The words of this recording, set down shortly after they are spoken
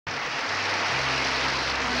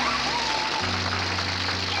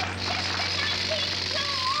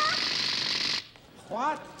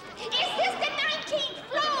What? Is this the 19th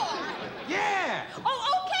floor? Yeah!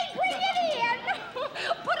 Oh, okay, bring it in.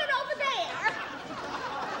 Put it over there.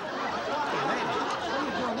 Lady, what are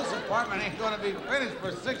you doing? This apartment ain't gonna be finished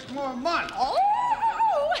for 6 more months. Oh,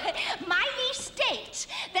 my lease states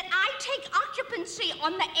that I take occupancy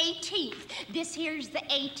on the 18th. This here's the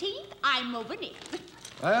 18th. I'm moving in.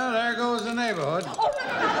 Well, there goes the neighborhood. Oh, no,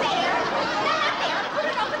 not there. No, not there. Put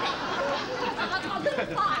it over there. A little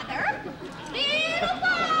farther. Little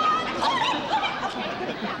farther. Put it. Okay, put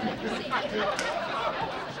it down. Let me see.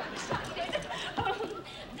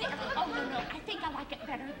 There. Oh, no. I think I like it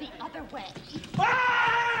better the other way.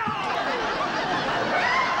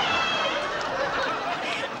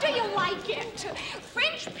 Do you like it?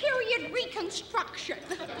 French period reconstruction.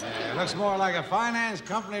 Yeah, it looks more like a finance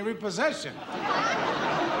company repossession.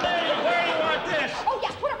 Hey, where do you want this? Oh,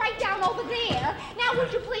 yeah, put it right down over there. Now,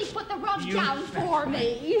 would you please put the rug down for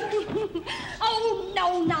me? Oh,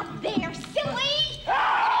 no, not there, silly.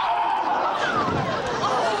 Now,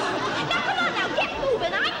 come on now, get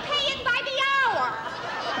moving. I'm paying by the hour.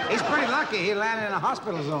 He's pretty lucky he landed in a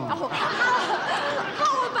hospital zone. Oh,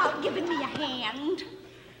 how about giving me a hand?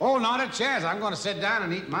 Oh, not a chance. I'm going to sit down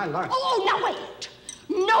and eat my lunch. Oh, now wait.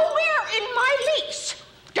 Nowhere in my lease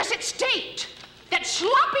does it state that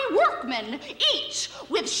sloppy workman eats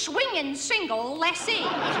with swinging single lessee.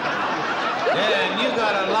 Yeah, and you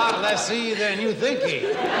got a lot lessee than you think he. I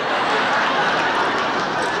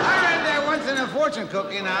read that once in a fortune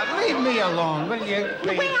cookie. Now, leave me alone, will you,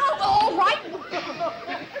 please? Well, all right.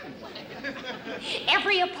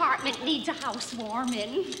 Every apartment needs a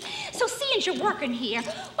housewarming. So seeing as you're working here,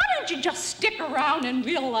 why don't you just stick around and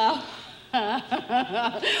we'll, warm it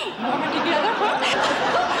together, huh?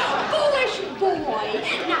 Foolish boy.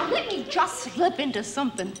 Now, let me just slip into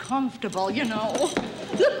something comfortable, you know.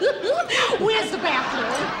 Where's the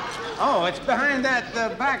bathroom? Oh, it's behind that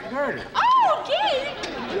back girder. Oh, gee.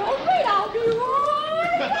 Don't wait, I'll be right.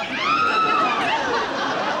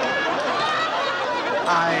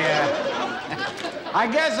 I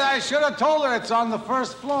guess I should have told her it's on the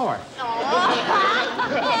first floor. Oh.